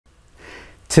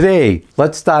Today,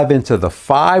 let's dive into the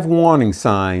 5 warning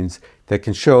signs that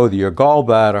can show that your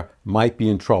gallbladder might be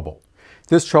in trouble.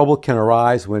 This trouble can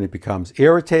arise when it becomes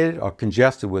irritated or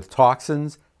congested with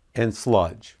toxins and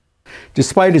sludge.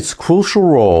 Despite its crucial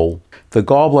role, the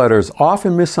gallbladder is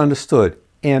often misunderstood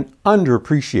and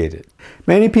underappreciated.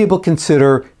 Many people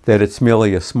consider that it's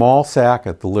merely a small sac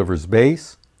at the liver's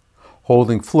base,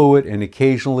 holding fluid and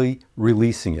occasionally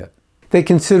releasing it. They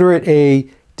consider it a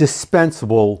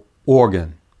dispensable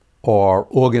organ or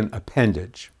organ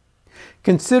appendage.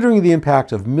 Considering the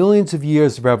impact of millions of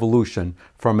years of evolution,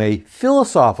 from a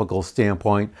philosophical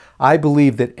standpoint, I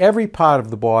believe that every part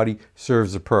of the body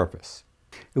serves a purpose.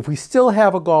 If we still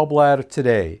have a gallbladder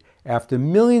today, after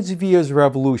millions of years of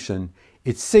evolution,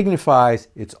 it signifies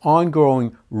its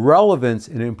ongoing relevance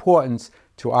and importance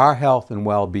to our health and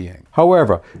well-being.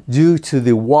 However, due to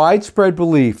the widespread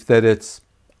belief that it's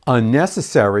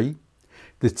unnecessary,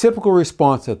 the typical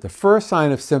response at the first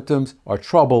sign of symptoms or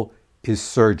trouble is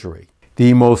surgery.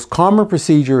 The most common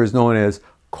procedure is known as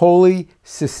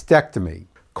cholecystectomy.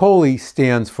 Chole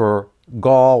stands for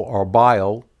gall or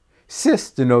bile,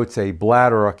 cyst denotes a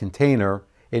bladder or container,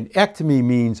 and ectomy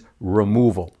means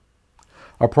removal.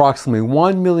 Approximately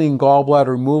 1 million gallbladder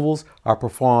removals are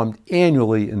performed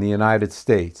annually in the United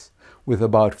States, with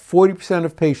about 40%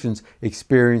 of patients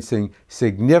experiencing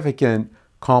significant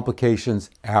complications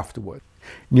afterward.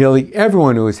 Nearly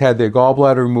everyone who has had their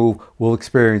gallbladder removed will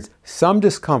experience some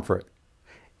discomfort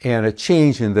and a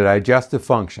change in the digestive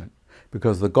function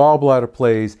because the gallbladder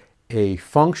plays a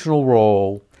functional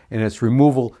role and its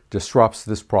removal disrupts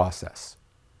this process.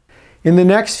 In the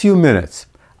next few minutes,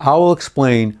 I will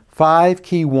explain 5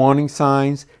 key warning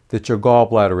signs that your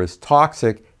gallbladder is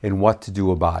toxic and what to do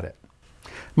about it.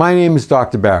 My name is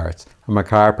Dr. Barrett. I'm a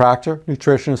chiropractor,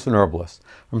 nutritionist, and herbalist.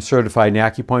 I'm certified in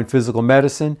acupoint physical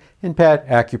medicine and pet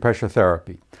acupressure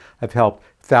therapy. I've helped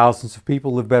thousands of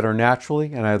people live better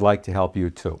naturally, and I'd like to help you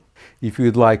too. If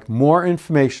you'd like more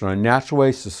information on natural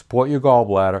ways to support your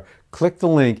gallbladder, click the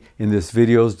link in this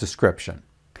video's description.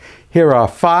 Here are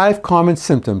 5 common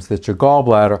symptoms that your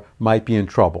gallbladder might be in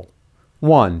trouble.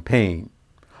 1. Pain.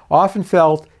 Often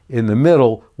felt in the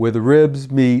middle where the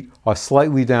ribs meet or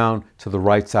slightly down to the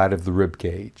right side of the rib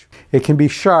cage. It can be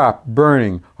sharp,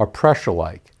 burning, or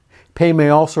pressure-like. Pain may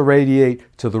also radiate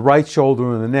to the right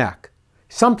shoulder and the neck,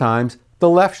 sometimes the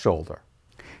left shoulder.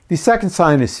 The second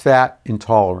sign is fat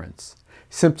intolerance.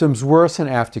 Symptoms worsen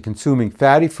after consuming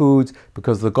fatty foods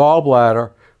because the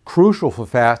gallbladder, crucial for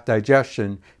fat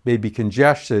digestion, may be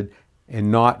congested and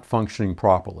not functioning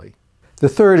properly. The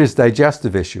third is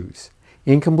digestive issues.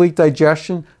 Incomplete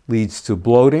digestion leads to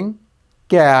bloating,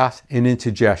 gas, and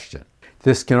indigestion.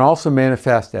 This can also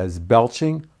manifest as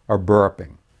belching or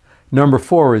burping. Number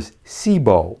 4 is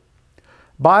SIBO.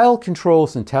 Bile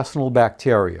controls intestinal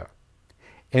bacteria,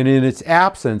 and in its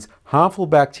absence, harmful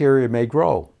bacteria may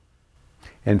grow.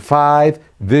 And 5,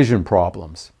 vision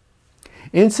problems.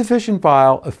 Insufficient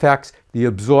bile affects the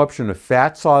absorption of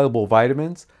fat-soluble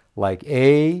vitamins like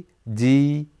A,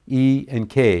 D, E, and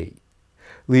K,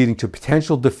 leading to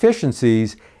potential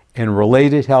deficiencies and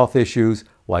related health issues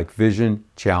like vision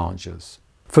challenges.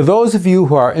 For those of you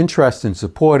who are interested in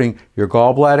supporting your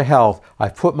gallbladder health,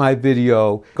 I've put my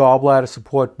video Gallbladder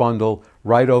Support Bundle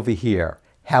right over here.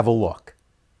 Have a look.